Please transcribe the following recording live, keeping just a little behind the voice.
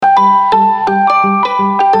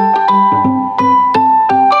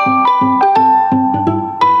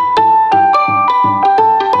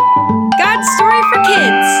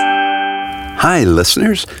Hi,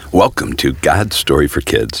 listeners. Welcome to God's Story for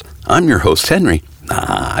Kids. I'm your host, Henry.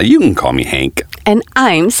 You can call me Hank. And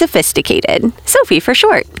I'm Sophisticated. Sophie for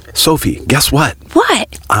short. Sophie, guess what?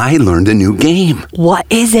 What? I learned a new game. What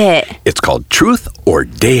is it? It's called Truth or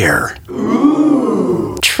Dare.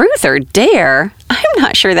 Ooh. Truth or Dare? I'm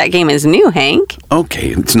not sure that game is new, Hank. Okay,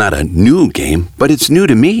 it's not a new game, but it's new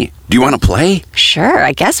to me. Do you want to play? Sure,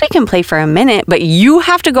 I guess we can play for a minute, but you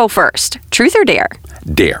have to go first. Truth or Dare?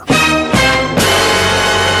 Dare.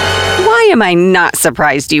 Why am I not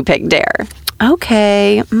surprised you picked Dare?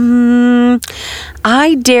 Okay,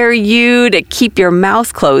 I dare you to keep your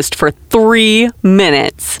mouth closed for 3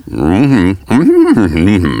 minutes. What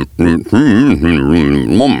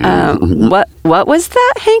was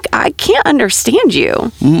that, Hank? I can't understand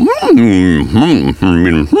you.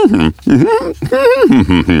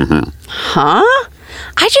 Huh?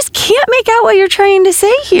 I just can't make out what you're trying to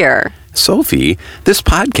say here. Sophie, this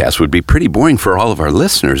podcast would be pretty boring for all of our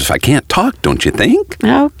listeners if I can't talk, don't you think?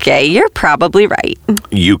 Okay, you're probably right.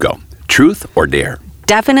 You go. Truth or dare?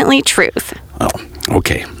 Definitely truth. Oh,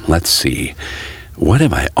 okay. Let's see. What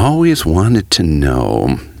have I always wanted to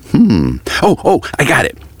know? Oh, I got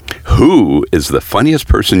it. Who is the funniest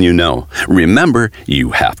person you know? Remember,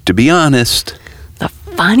 you have to be honest. The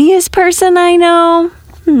funniest person I know?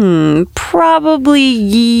 Probably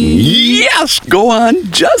Yes, go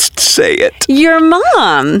on, just say it. Your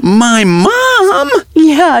mom. My mom?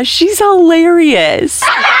 Yeah, she's hilarious.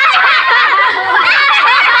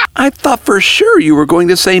 I thought for sure you were going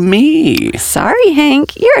to say me. Sorry,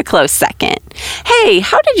 Hank. You're a close second. Hey,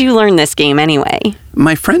 how did you learn this game anyway?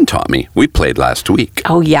 My friend taught me. We played last week.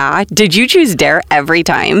 Oh, yeah? Did you choose Dare every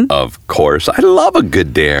time? Of course. I love a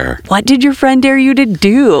good dare. What did your friend dare you to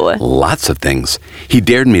do? Lots of things. He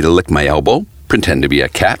dared me to lick my elbow, pretend to be a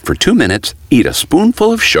cat for 2 minutes, eat a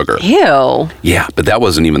spoonful of sugar. Ew. Yeah, but that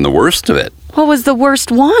wasn't even the worst of it. What was the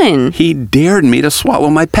worst one? He dared me to swallow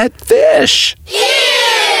my pet fish.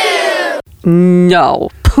 No,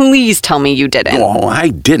 please tell me you didn't. Oh, I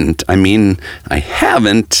didn't. I mean, I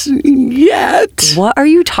haven't yet. What are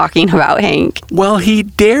you talking about, Hank? Well, he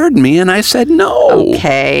dared me and I said no.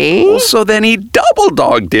 Okay. So then he double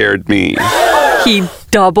dog dared me. He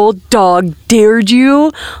double dog dared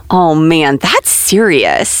you? Oh man, that's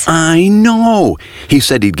serious. I know. He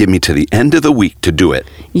said he'd give me to the end of the week to do it.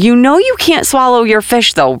 You know you can't swallow your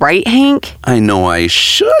fish though, right, Hank? I know I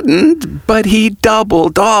shouldn't, but he double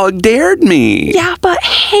dog dared me. Yeah, but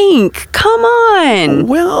Hank, come on.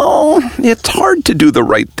 Well, it's hard to do the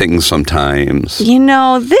right thing sometimes. You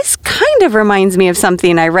know, this kind of reminds me of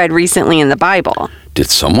something I read recently in the Bible. Did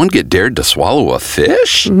someone get dared to swallow a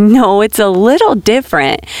fish? No, it's a little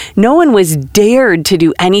different. No one was dared to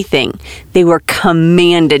do anything. They were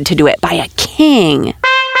commanded to do it by a king.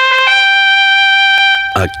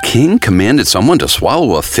 A king commanded someone to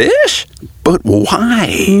swallow a fish? But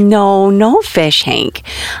why? No fish, Hank.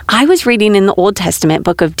 I was reading in the Old Testament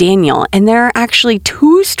book of Daniel, and there are actually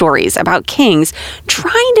 2 stories about kings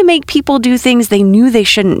trying to make people do things they knew they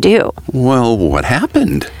shouldn't do. Well, what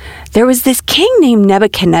happened? There was this king named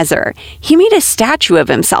Nebuchadnezzar. He made a statue of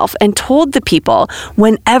himself and told the people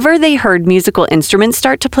whenever they heard musical instruments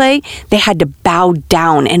start to play, they had to bow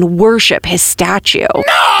down and worship his statue.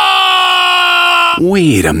 No!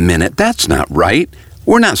 Wait a minute, that's not right.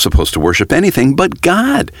 We're not supposed to worship anything but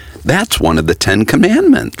God. That's one of the 10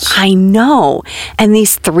 commandments. I know. And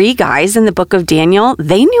these 3 guys in the book of Daniel,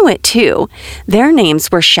 they knew it too. Their names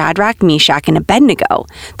were Shadrach, Meshach, and Abednego.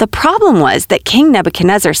 The problem was that King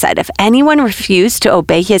Nebuchadnezzar said if anyone refused to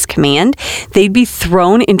obey his command, they'd be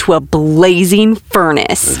thrown into a blazing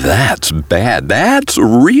furnace. That's bad. That's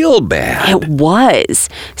real bad. It was.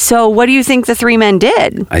 So what do you think the 3 men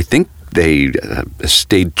did? I think they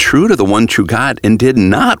stayed true to the one true God and did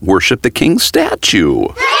not worship the king's statue.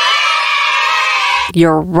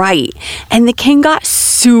 You're right. And the king got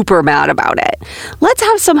super mad about it. Let's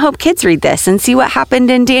have some Hope Kids read this and see what happened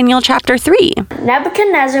in Daniel chapter 3.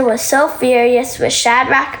 Nebuchadnezzar was so furious with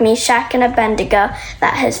Shadrach, Meshach, and Abednego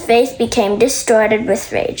that his face became distorted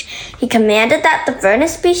with rage. He commanded that the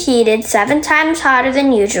furnace be heated 7 times hotter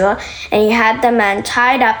than usual, and he had the men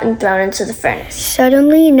tied up and thrown into the furnace.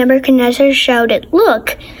 Suddenly Nebuchadnezzar shouted,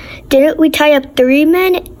 "Look, didn't we tie up 3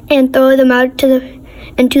 men and throw them out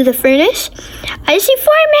into the furnace? I see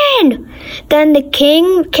 4 men!" Then the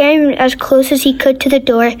king came as close as he could to the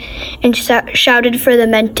door and shouted for the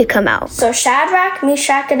men to come out. So Shadrach,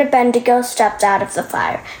 Meshach, and Abednego stepped out of the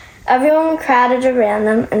fire. Everyone crowded around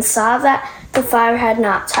them and saw that the fire had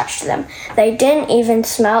not touched them. They didn't even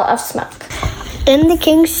smell of smoke. Then the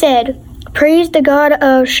king said, "Praise the God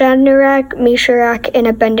of Shadrach, Meshach, and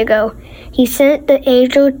Abednego. He sent the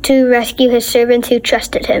angel to rescue his servants who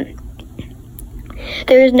trusted him.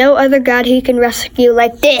 There is no other God who can rescue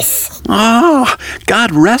like this. Oh,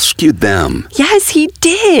 God rescued them. Yes, he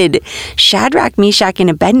did. Shadrach, Meshach, and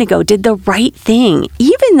Abednego did the right thing,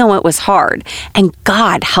 even though it was hard, and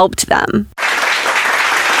God helped them.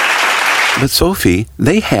 But Sophie,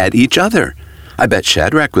 they had each other. I bet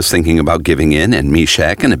Shadrach was thinking about giving in, and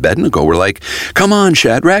Meshach and Abednego were like, "Come on,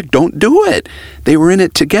 Shadrach, don't do it." They were in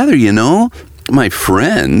it together, you know. My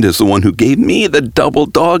friend is the one who gave me the double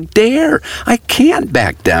dog dare. I can't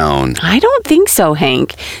back down. I don't think so,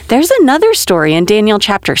 Hank. There's another story in Daniel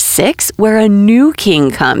chapter 6 where a new king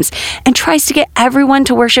comes and tries to get everyone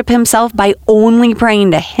to worship himself by only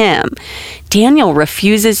praying to him. Daniel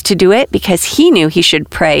refuses to do it because he knew he should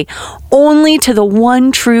pray only to the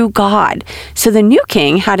one true God. So the new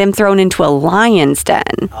king had him thrown into a lion's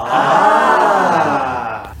den.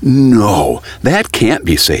 No, that can't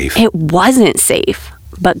be safe. It wasn't safe,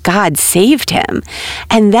 but God saved him.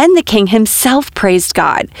 And then the king himself praised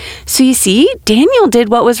God. So you see, Daniel did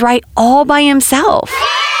what was right all by himself.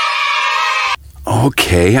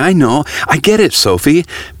 Okay, I know. I get it, Sophie.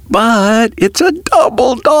 But it's a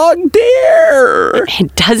double dog dare.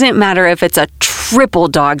 It doesn't matter if it's a triple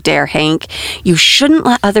dog dare, Hank. You shouldn't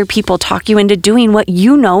let other people talk you into doing what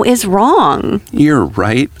you know is wrong. You're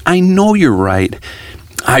right. I know you're right.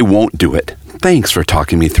 I won't do it. Thanks for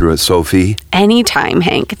talking me through it, Sophie. Anytime,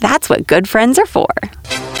 Hank. That's what good friends are for.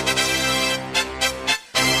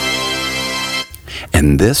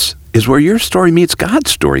 And this is where your story meets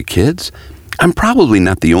God's story, kids. I'm probably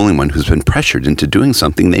not the only one who's been pressured into doing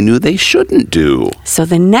something they knew they shouldn't do. So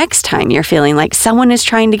the next time you're feeling like someone is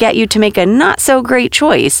trying to get you to make a not-so-great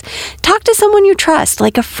choice, talk to someone you trust,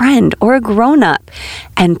 like a friend or a grown-up,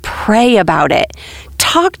 and pray about it.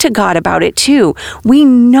 Talk to God about it, too. We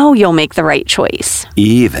know you'll make the right choice.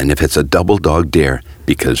 Even if it's a double dog dare,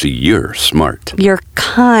 because you're smart. You're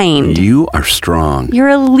kind. You are strong. You're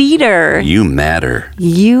a leader. You matter.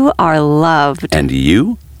 You are loved. And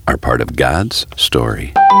you are part of God's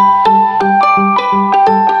story.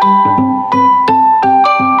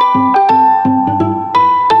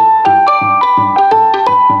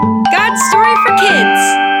 God's Story for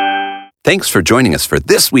Kids. Thanks for joining us for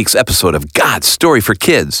this week's episode of God's Story for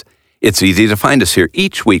Kids. It's easy to find us here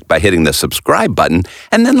each week by hitting the subscribe button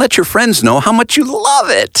and then let your friends know how much you love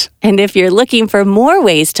it. And if you're looking for more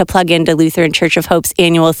ways to plug into Lutheran Church of Hope's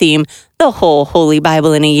annual theme, the whole Holy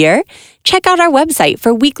Bible in a Year, check out our website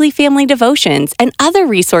for weekly family devotions and other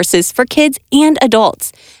resources for kids and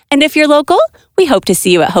adults. And if you're local, we hope to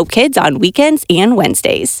see you at Hope Kids on weekends and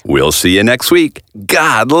Wednesdays. We'll see you next week.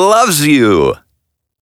 God loves you.